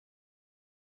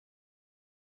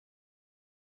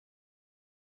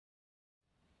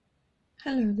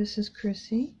Hello, this is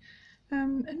Chrissy.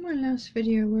 In my last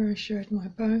video where I showed my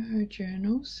boho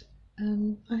journals,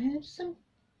 I had some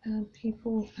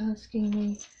people asking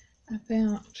me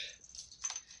about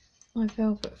my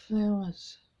velvet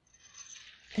flowers,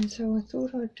 and so I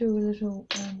thought I'd do a little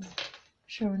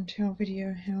show and tell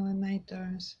video how I made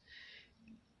those.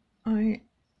 I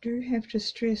do have to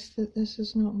stress that this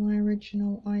is not my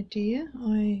original idea.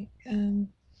 I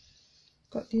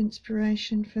got the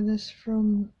inspiration for this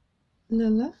from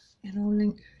Lila, and I'll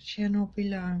link her channel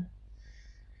below.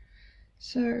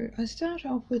 So I start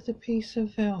off with a piece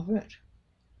of velvet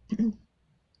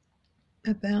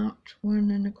about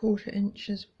 1¼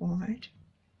 inches wide,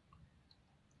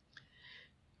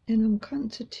 and I'm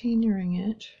concertinaing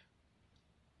it,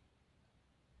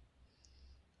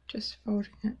 just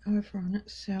folding it over on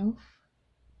itself,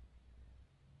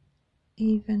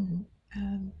 even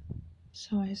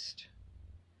sized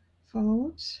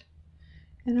folds.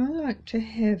 And I like to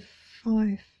have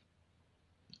five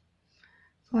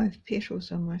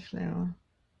petals on my flower.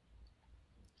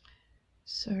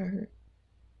 So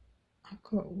I've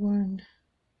got 1,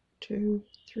 2,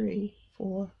 3,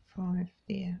 4, 5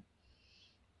 there.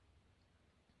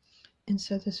 And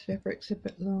so this fabric's a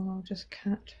bit long. I'll just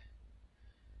cut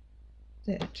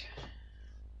that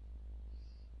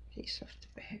piece off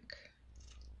the back.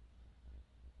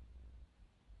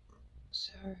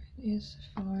 So there's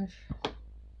the 5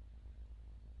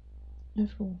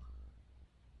 little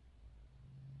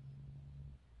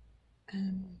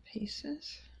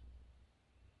pieces,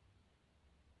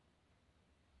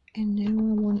 and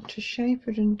now I want to shape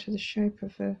it into the shape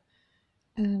of a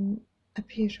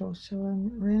petal, so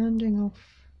I'm rounding off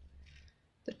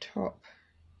the top,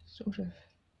 sort of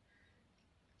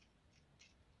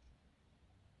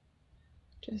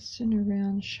just in a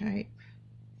round shape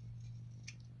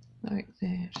like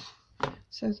that,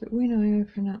 so that when I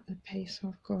open up the piece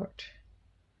I've got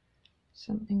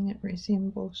something that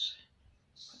resembles.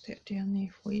 Put that down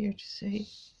there for you to see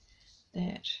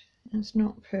that. And it's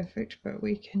not perfect, but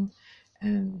we can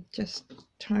just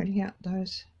tidy up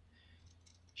those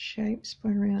shapes by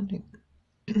rounding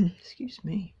excuse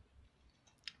me,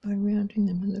 by rounding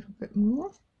them a little bit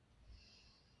more.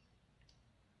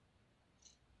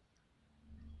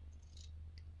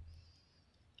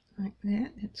 Like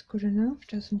that. That's good enough,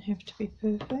 doesn't have to be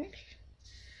perfect.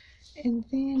 And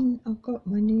then I've got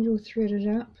my needle threaded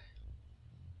up,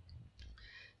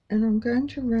 and I'm going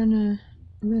to run a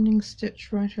running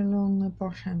stitch right along the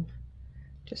bottom,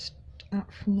 just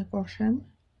up from the bottom,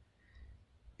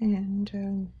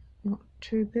 and not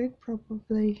too big,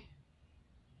 probably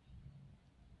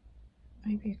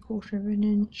maybe 1/4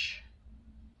 inch,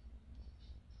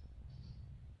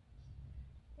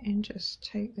 and just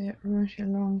take that right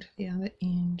along to the other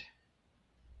end.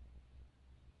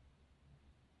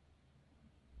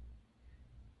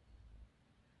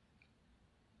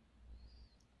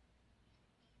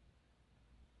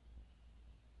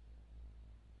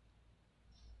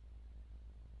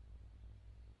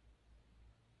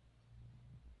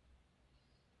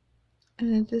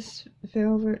 This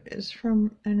velvet is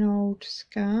from an old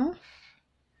scarf,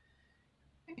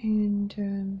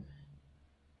 and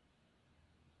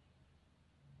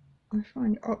I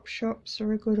find op shops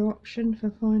are a good option for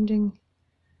finding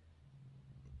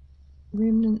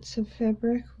remnants of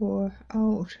fabric or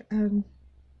old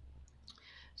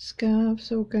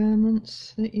scarves or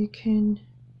garments that you can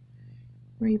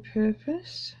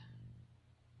repurpose.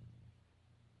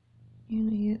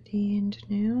 Nearly at the end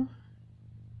now.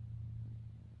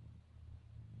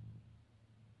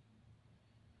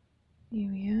 Here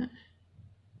we are.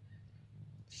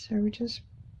 So we just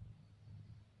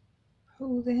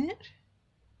pull that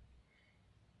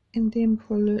and then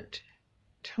pull it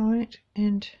tight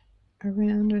and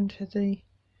around into the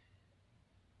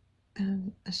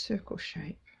a circle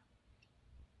shape.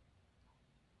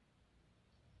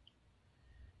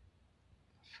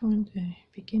 Find the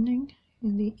beginning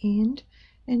and the end,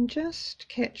 and just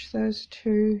catch those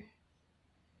two,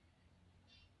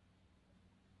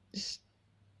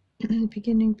 the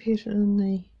beginning petal and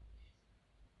the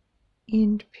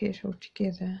end petal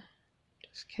together.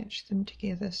 Just catch them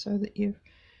together so that you've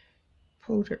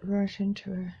pulled it right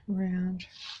into a round.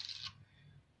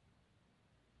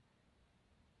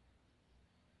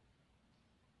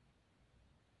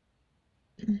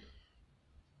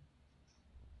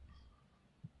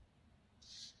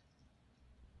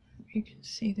 You can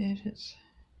see that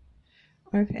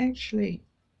I've actually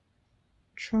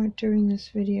tried doing this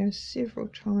video several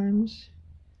times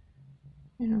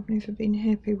and I've never been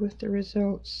happy with the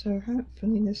results, so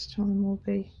hopefully this time will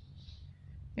be,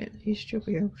 at least you'll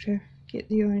be able to get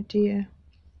the idea.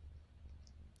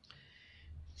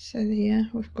 So there,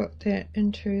 we've got that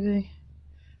into the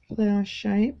flower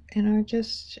shape, and I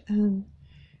just bring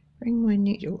my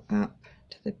needle up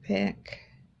to the back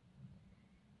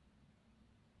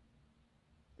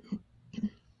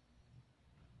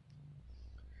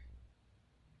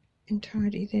and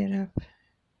tidy that up,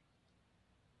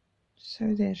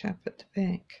 sew that up at the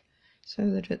back so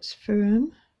that it's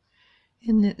firm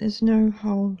and that there's no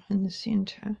hole in the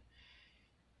center.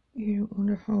 You don't want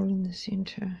a hole in the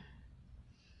center.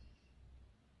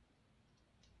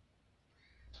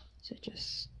 So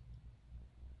just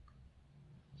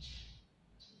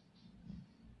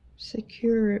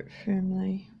secure it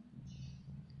firmly.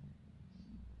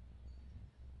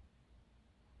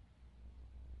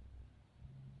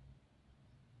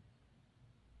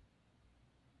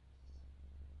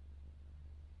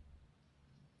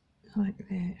 Like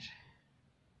that.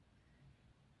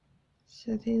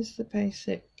 So there's the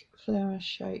basic flower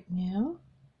shape now.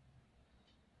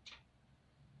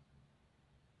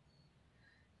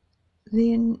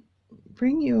 Then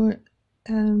bring your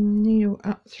needle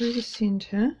up through the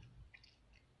center,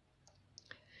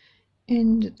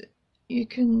 and you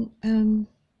can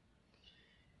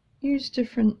use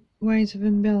different ways of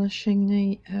embellishing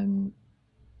the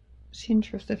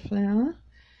center of the flower.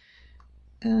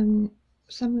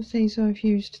 Some of these I've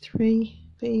used 3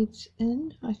 beads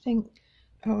in. I think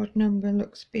odd number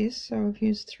looks best, so I've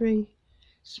used 3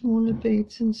 smaller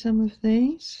beads in some of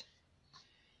these.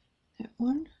 That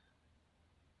one.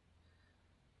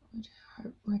 I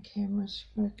hope my camera's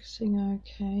focusing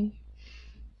okay.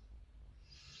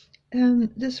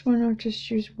 This one I've just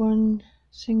used 1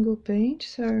 single bead,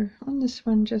 so on this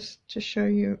one, just to show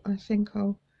you, I think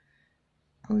I'll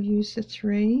use the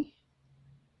 3.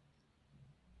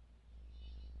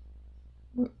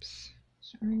 Whoops,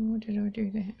 sorry, why did I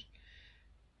do that?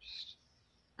 Just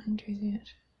undo that.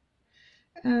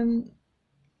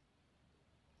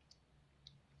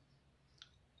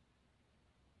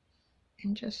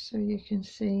 And just so you can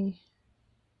see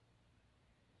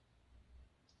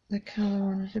the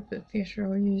colour on it a bit better,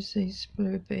 I'll use these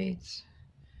blue beads.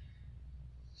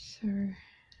 So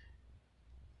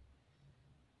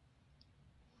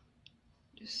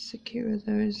just secure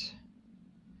those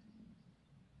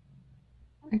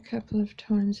a couple of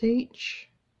times each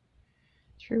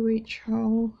through each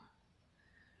hole.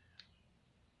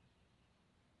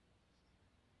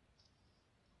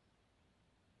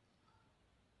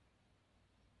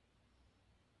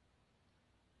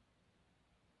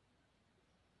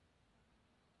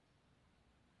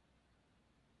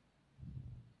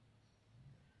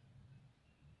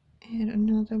 Add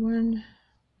another one.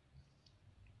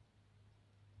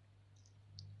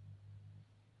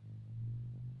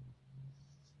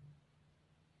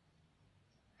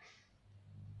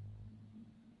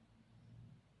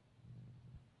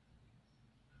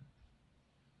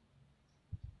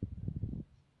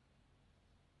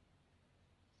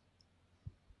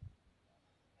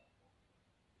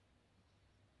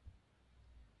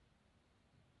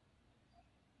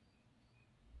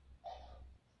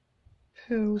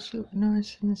 Pearls look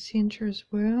nice in the center as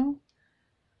well.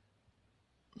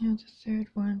 Now the third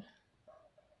one.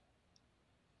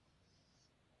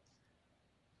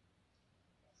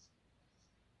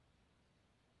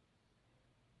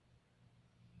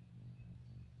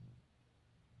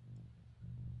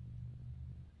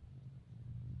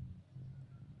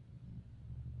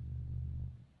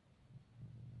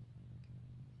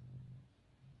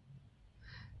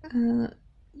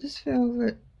 This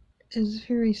velvet is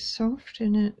very soft,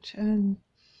 and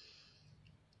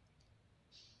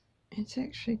it's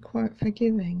actually quite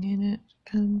forgiving, and it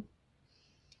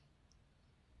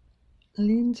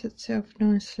lends itself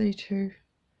nicely to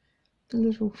the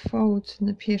little folds in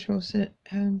the petals that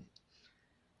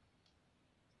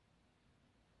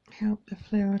help the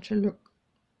flower to look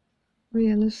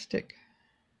realistic.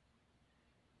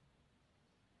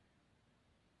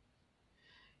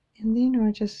 And then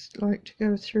I just like to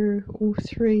go through all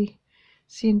 3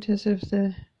 centers of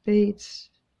the beads,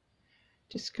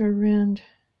 just go around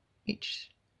each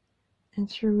and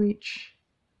through each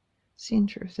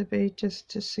center of the bead just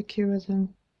to secure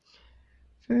them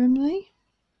firmly.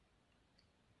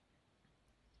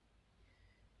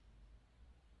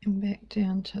 And back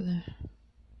down to the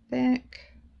back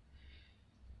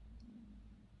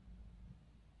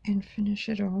and finish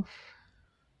it off.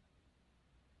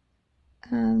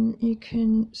 You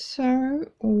can sew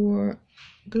or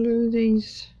glue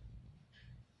these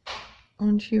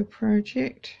onto your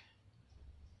project.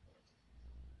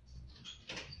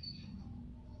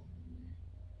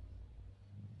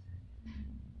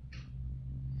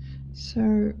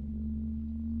 So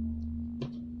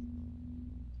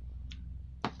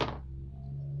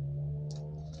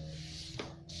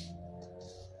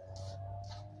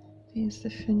There's the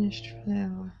finished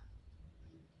flower.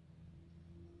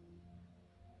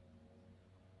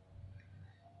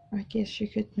 I guess you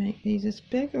could make these as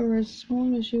big or as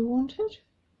small as you wanted.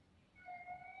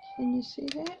 Can you see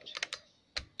that?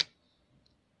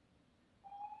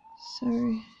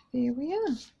 So there we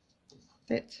are.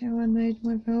 That's how I made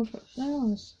my velvet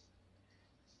flowers.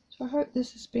 So I hope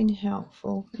this has been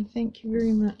helpful, and thank you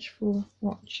very much for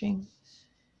watching,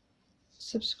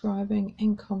 subscribing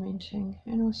and commenting,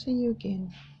 and I'll see you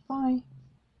again. Bye.